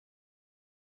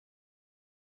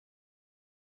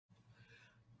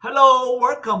Hello,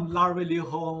 welcome, Larry Lee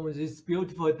Homes. It's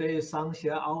beautiful day,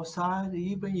 sunshine outside,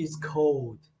 even it's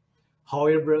cold.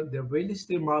 However, the real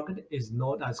estate market is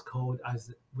not as cold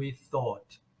as we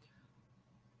thought.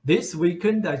 This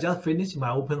weekend, I just finished my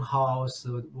open house.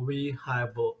 We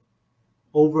have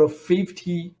over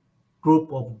 50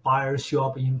 group of buyers show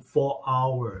up in 4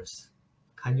 hours.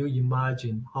 Can you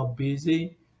imagine how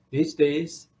busy these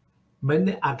days?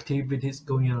 Many activities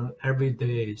going on every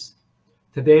day.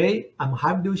 Today, I'm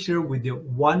happy to share with you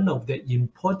one of the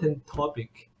important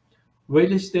topic,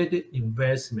 real estate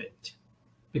investment,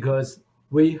 because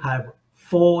we have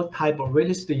four type of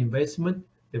real estate investment.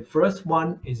 The first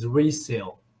one is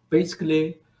resale.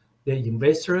 Basically, the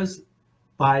investors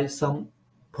buy some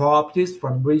properties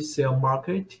from resale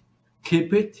market,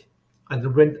 keep it,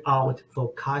 and rent out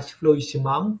for cash flow each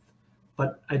month,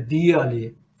 but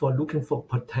ideally for looking for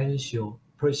potential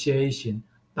appreciation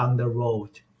down the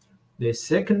road. The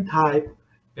second type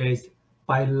is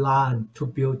buy land to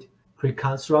build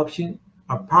pre-construction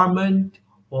apartment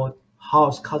or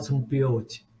house custom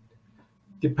built.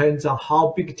 Depends on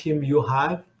how big team you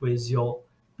have with your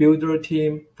builder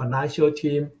team, financial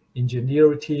team,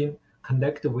 engineer team,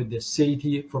 connect with the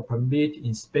city for permit,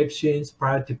 inspections,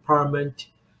 fire department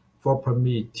for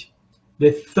permit.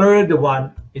 The third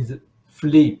one is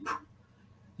flip.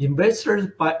 Investors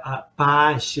buy a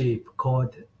buy ship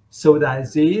called sold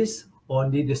as is or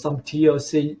need some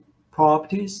TLC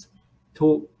properties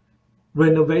to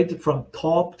renovate from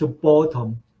top to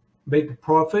bottom, make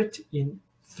profit in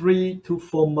 3 to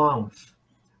 4 months,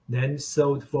 then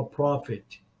sold for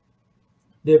profit.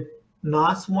 The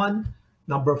last one,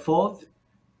 number four,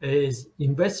 is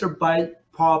investor buy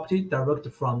property direct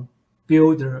from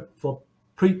builder for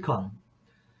pre-con.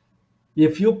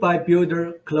 If you buy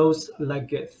builder close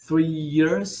like 3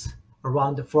 years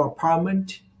around for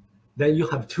apartment, then you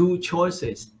have two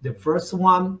choices. The first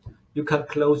one, you can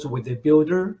close with the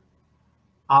builder.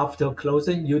 After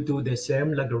closing, you do the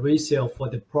same like a resale for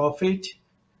the profit,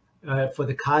 for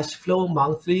the cash flow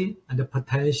monthly and the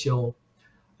potential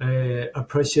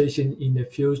appreciation in the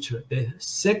future. The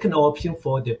second option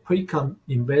for the pre-con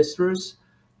investors,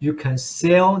 you can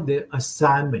sell the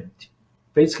assignment.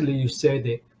 Basically, you sell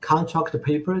the contract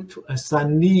paper to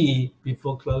assignee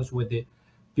before close with the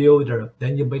builder.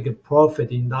 Then you make a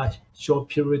profit in that short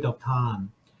period of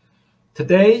time.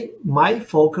 Today, my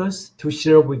focus to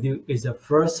share with you is the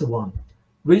first one,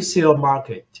 resale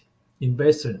market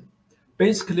investment.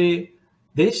 Basically,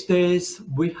 these days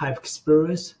we have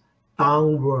experienced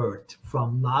downward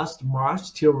from last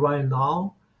March till right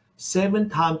now. 7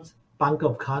 times Bank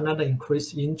of Canada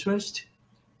increased interest,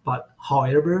 but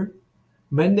however,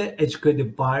 many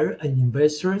educated buyers and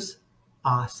investors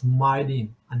are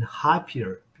smiling and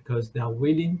happier because they are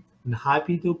willing and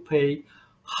happy to pay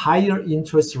higher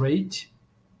interest rate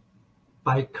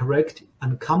by correct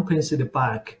and compensate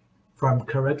back from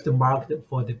correct market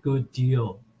for the good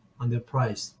deal on the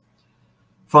price.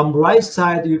 From right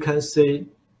side, you can see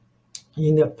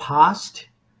in the past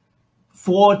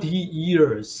 40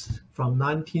 years, from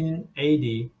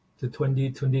 1980 to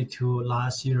 2022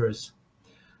 last years,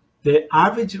 the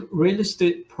average real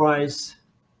estate price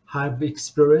have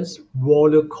experienced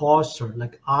roller coaster,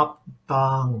 like up,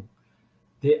 down.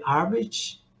 The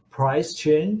average price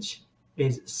change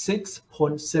is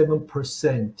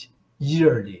 6.7%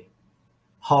 yearly.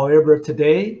 However,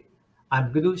 today,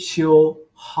 I'm going to show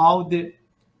how the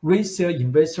resale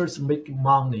investors make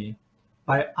money.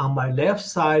 By on my left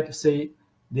side, say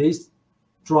this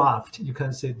draft, you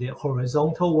can see the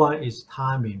horizontal one is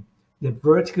timing. The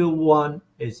vertical one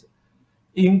is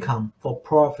income for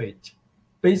profit.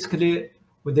 Basically,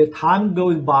 when the time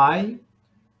goes by,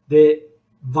 the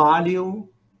value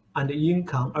and the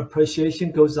income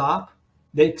appreciation goes up,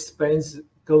 the expense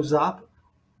goes up,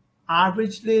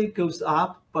 averagely goes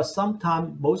up, but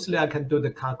sometimes, mostly I can do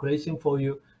the calculation for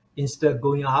you. Instead of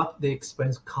going up, the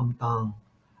expense come down.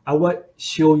 I will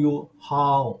show you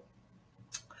how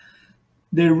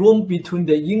the room between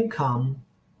the income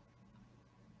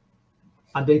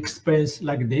and the expense,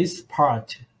 like this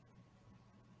part,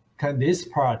 I'm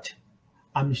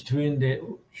showing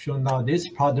now this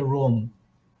part of the room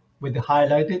with the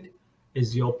highlighted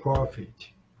is your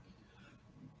profit.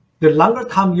 The longer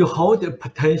time you hold, the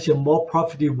potential more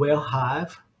profit you will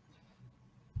have.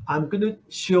 I'm going to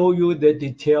show you the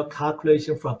detailed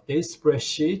calculation from this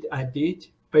spreadsheet I did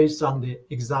based on the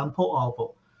example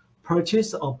of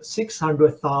purchase of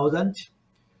 600,000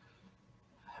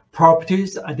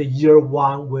 properties at the year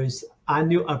one with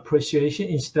annual appreciation.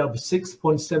 Instead of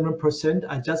 6.7%,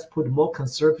 I just put more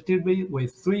conservatively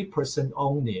with 3%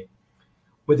 only.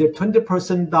 With the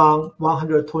 20% down,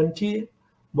 120,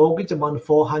 mortgage amount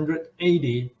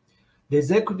 480.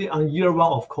 This equity on year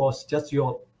one, of course, just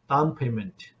your down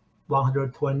payment,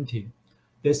 120.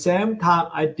 The same time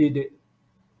I did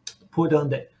put on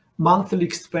the monthly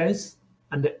expense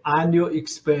and the annual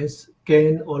expense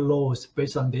gain or loss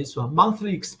based on this one.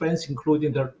 Monthly expense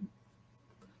including the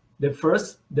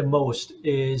most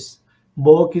is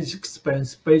mortgage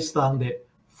expense based on the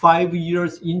 5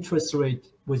 years interest rate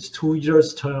with 2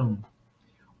 years term,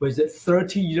 with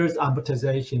 30 years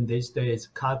amortization these days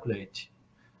calculate.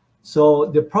 So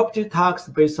the property tax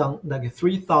based on like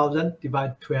 3,000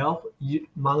 divided 12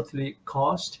 monthly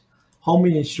cost, home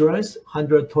insurance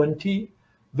 120,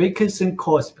 vacancy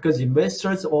cost, because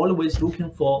investors are always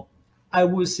looking for, I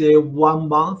would say, 1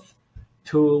 month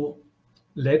to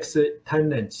lease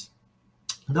tenants.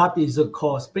 That is a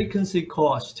cost, vacancy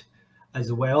cost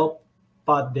as well.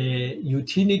 But the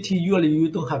utility, usually you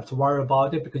don't have to worry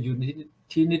about it because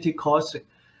utility cost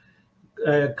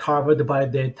covered by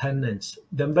the tenants.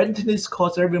 The maintenance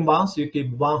cost every month you give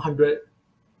 $100.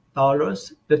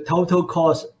 The total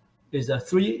cost is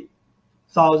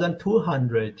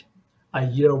 $3,200 a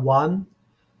year one.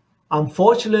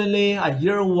 Unfortunately, a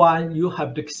year one you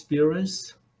have to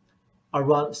experience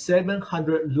around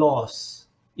 700 loss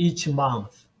each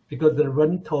month because the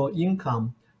rental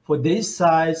income for this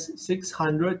size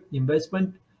 600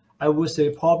 investment, I would say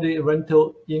probably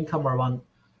rental income around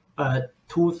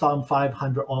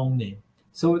 2,500 only.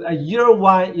 So a year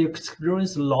one you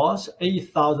experience loss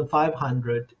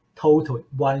 8,500 total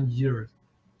 1 year.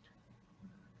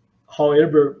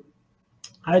 However,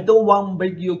 I don't want to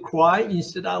make you cry.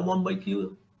 Instead, I want to make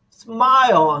you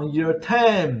smile on year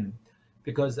 10,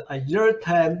 because a year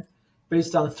 10,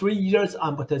 based on 3 years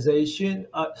amortization,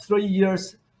 3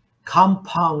 years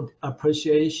compound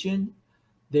appreciation,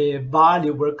 the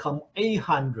value will come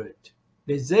 800.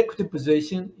 The executive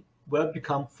position will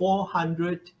become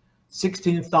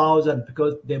 416,000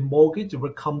 because the mortgage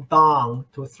will come down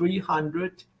to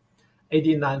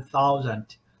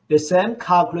 389,000. The same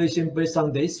calculation based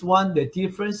on this one, the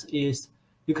difference is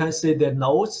you can see the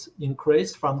notes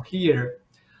increase from here.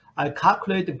 I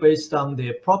calculate based on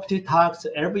the property tax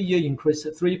every year increase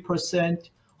 3%,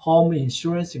 home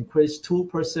insurance increase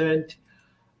 2%,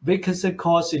 vacancy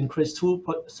cost increase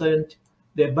 2%,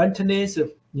 the maintenance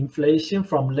of inflation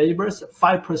from labors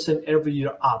 5% every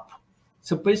year up.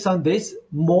 So based on this,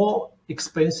 more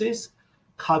expenses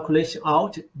calculation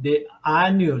out the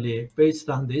annually based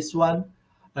on this one,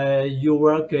 you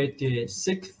will get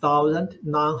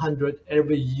 6,900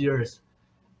 every year.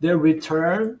 The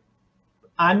return,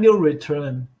 annual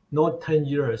return, not 10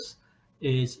 years,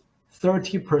 is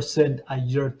 30% a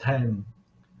year 10.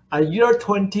 A year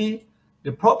 20,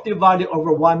 the property value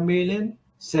over 1 million,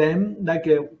 same like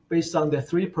based on the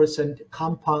 3%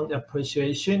 compound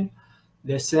appreciation,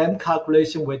 the same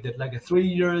calculation with it, like 3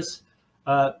 years,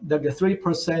 like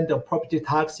 3% of property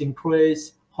tax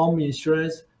increase, home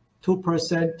insurance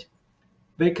 2%,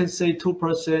 vacancy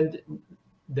 2%,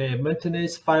 the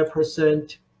maintenance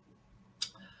 5%.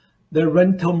 The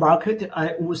rental market,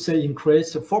 I would say,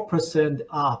 increase 4%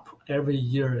 up every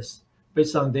year.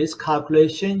 Based on this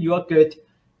calculation, you will get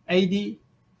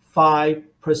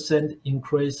 85%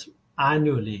 increase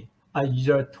annually a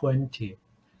year 20.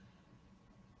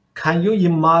 Can you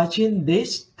imagine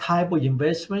this type of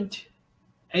investment?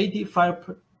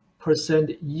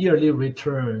 85% yearly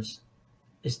returns.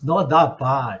 It's not that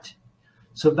bad.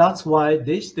 So that's why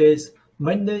these days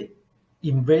many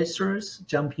investors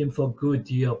jump in for good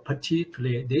deal,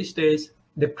 particularly these days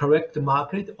the correct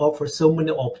market offers so many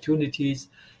opportunities,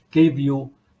 give you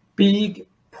big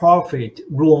profit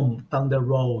room down the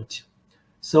road.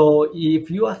 So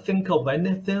if you are thinking of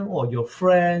anything, or your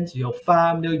friends, your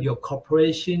family, your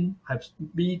corporation have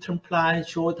mid-term plan,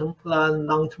 short-term plan,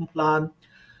 long-term plan,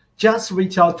 just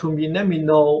reach out to me. Let me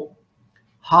know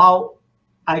how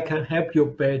I can help you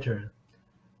better.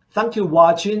 Thank you for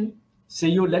watching. See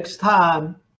you next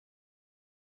time.